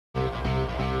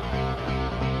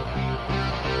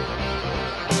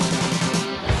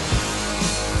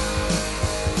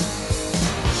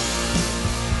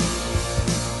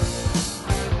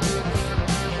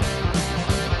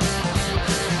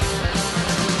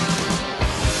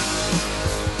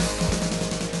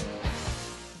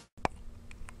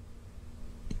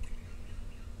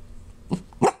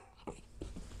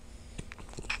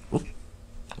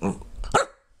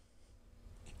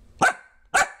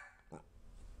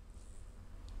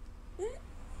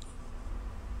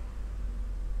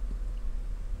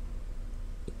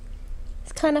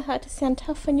It's kind of hard to sound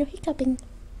tough when you're hiccuping.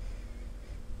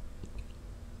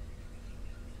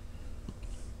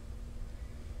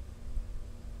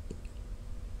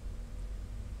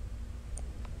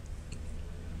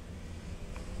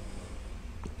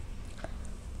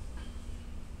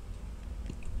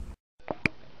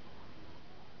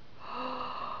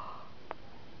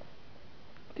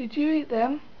 Did you eat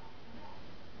them?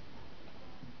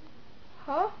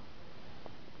 Huh?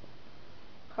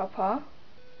 Papa?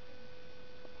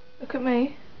 Look at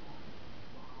me.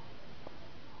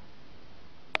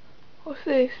 What's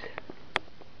this?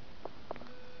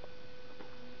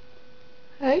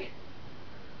 Hey?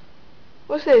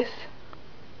 What's this?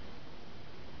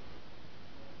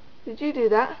 Did you do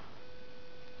that?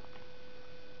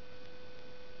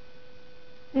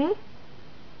 Hmm?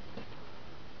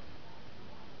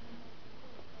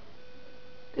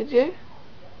 Did you?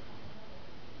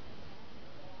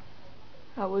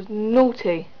 That was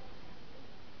naughty.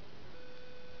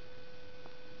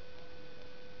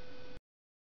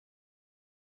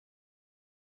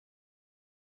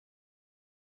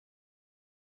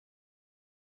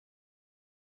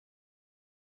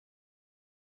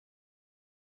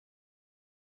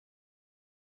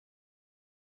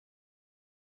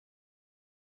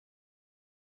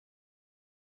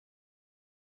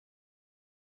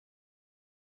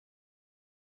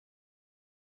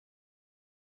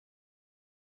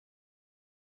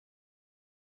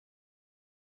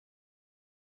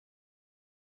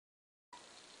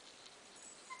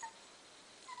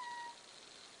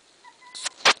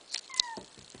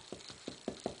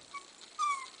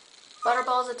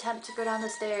 Butterball's attempt to go down the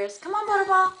stairs. Come on,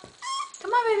 Butterball.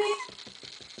 Come on, baby.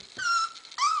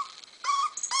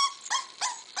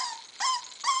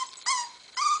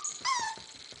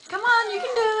 Come on, you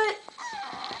can do it.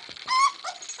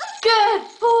 Good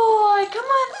boy. Come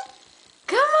on.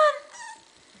 Come on.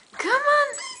 Come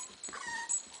on.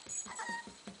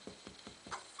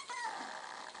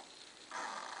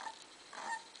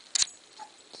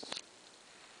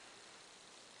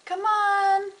 Come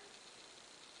on.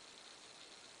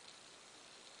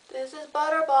 This is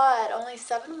Butterball at only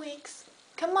 7 weeks.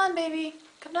 Come on, baby.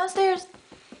 Come downstairs.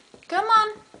 Come on.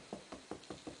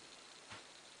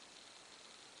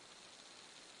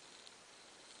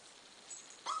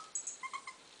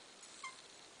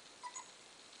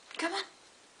 Come on.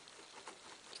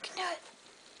 You can do it.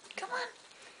 Come on.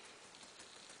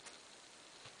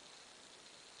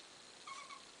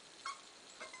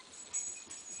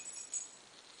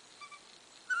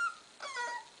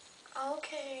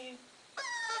 Okay.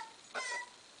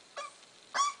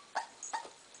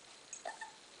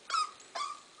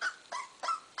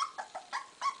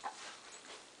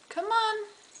 Come on.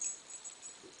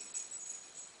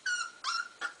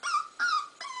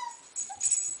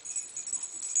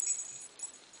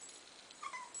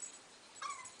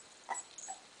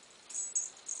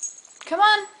 Come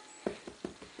on.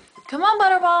 Come on,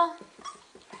 Butterball.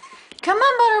 Come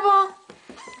on, Butterball.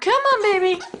 Come on,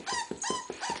 baby.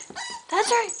 That's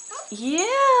right.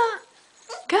 Yeah.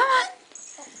 Come on.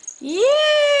 Yay.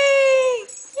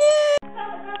 Yay.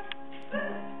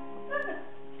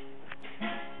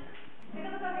 Você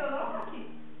quer tocar violão aqui?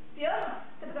 Piano?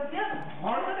 Quer tocar piano?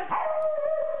 Vamos então.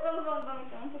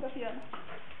 Vamos tocar piano.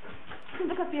 Vamos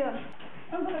tocar piano.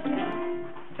 Vamos tocar piano.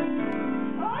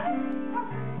 Olha.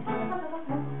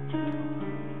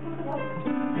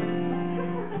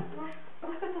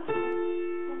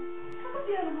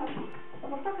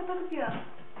 Toca piano.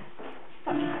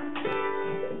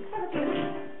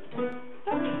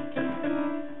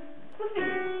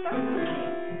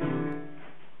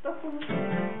 Toca piano.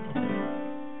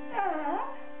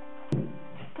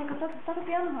 Toca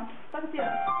piano, Rafa. Toca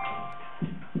piano.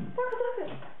 Toca.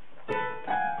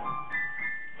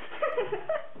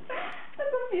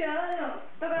 Toca piano.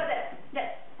 Agora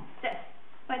desce.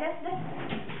 Vai, desce.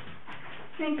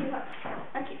 Vem aqui, Rafa.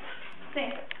 Aqui.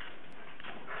 Senta.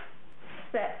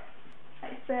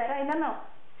 Espera, ainda não.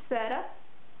 Espera,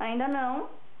 ainda não.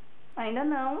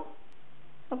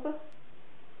 Opa.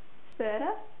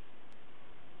 Espera,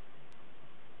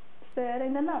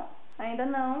 ainda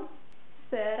não.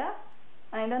 Espera,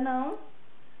 ainda não.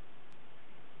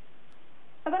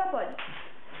 Agora pode.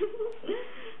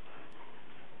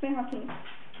 Vem, Raquinha.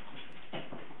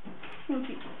 Vem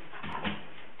aqui.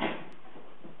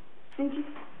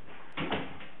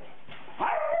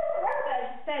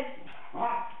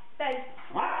 Pede.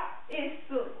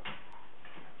 Isso.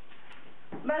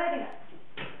 Bailarina.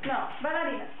 Não,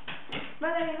 bailarina.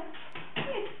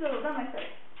 Isso. Dá mais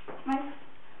perto. Mais.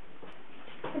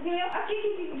 Aqui.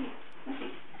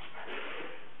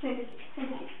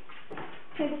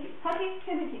 Senta aqui.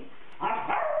 Aqui.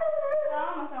 Não.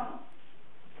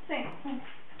 Sing.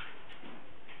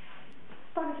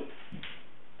 Spaghetti.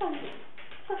 Spaghetti.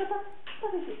 Spaghetti.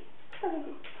 Spaghetti.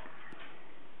 Spaghetti.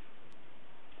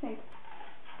 Sing.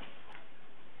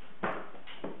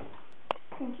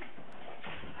 Thank you.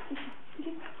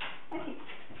 Aqui.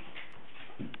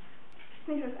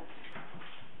 Vem jogar.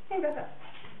 Vem jogar.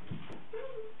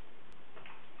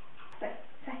 Sai,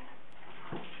 sai.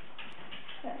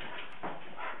 Sai.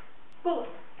 Pula.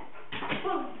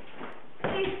 Pula.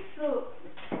 Isso.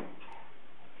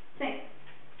 Sim.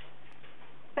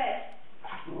 Pé.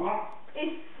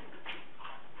 Isso.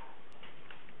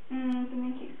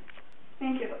 Também aqui.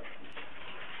 Vem aqui agora.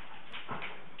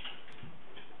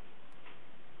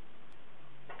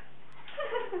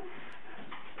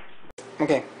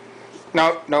 Okay.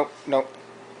 No, no, no.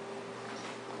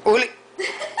 Uli.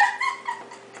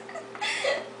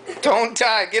 Don't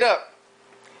die. Get up.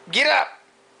 Get up.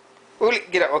 Uli,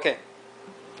 get up. Okay.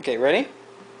 Okay, ready?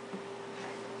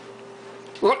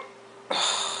 Uli.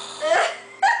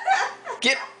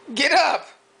 Get up.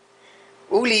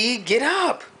 Uli, get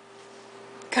up.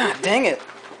 God dang it.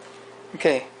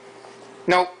 Okay.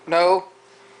 No, no.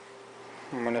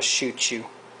 I'm gonna shoot you.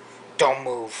 Don't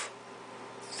move.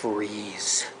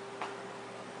 Freeze.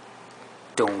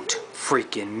 Don't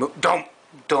freaking move.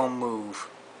 Don't move.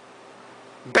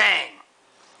 Bang!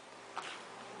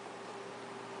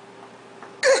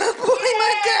 Boy,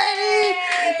 my daddy!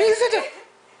 He's such a...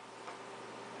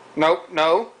 No,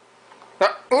 no.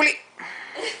 Uli!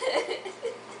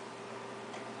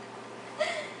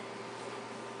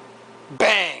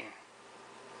 Bang!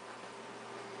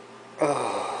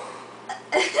 Oh.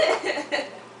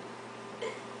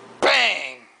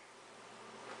 Bang!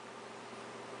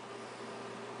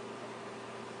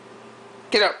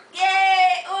 Get up.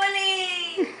 Yay,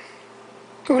 Uli!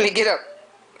 Uli, get up.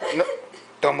 No,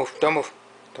 don't move, don't move.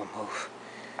 Don't move.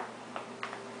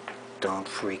 Don't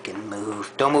freaking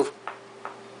move. Don't move.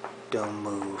 Don't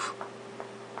move.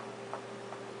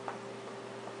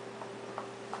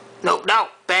 No, no,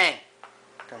 bang.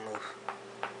 Don't move.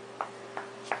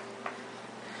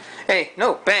 Hey,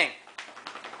 no, bang.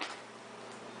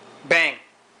 Bang.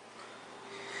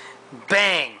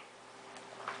 Bang.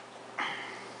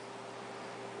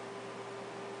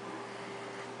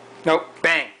 No,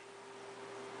 bang.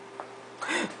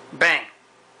 Bang.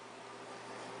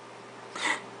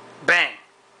 Bang.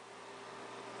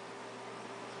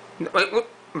 Wait,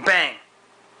 bang.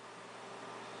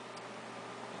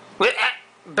 Wait,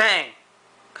 bang.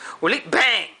 Will it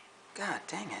bang? God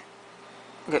dang it.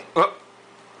 Okay,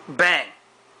 bang.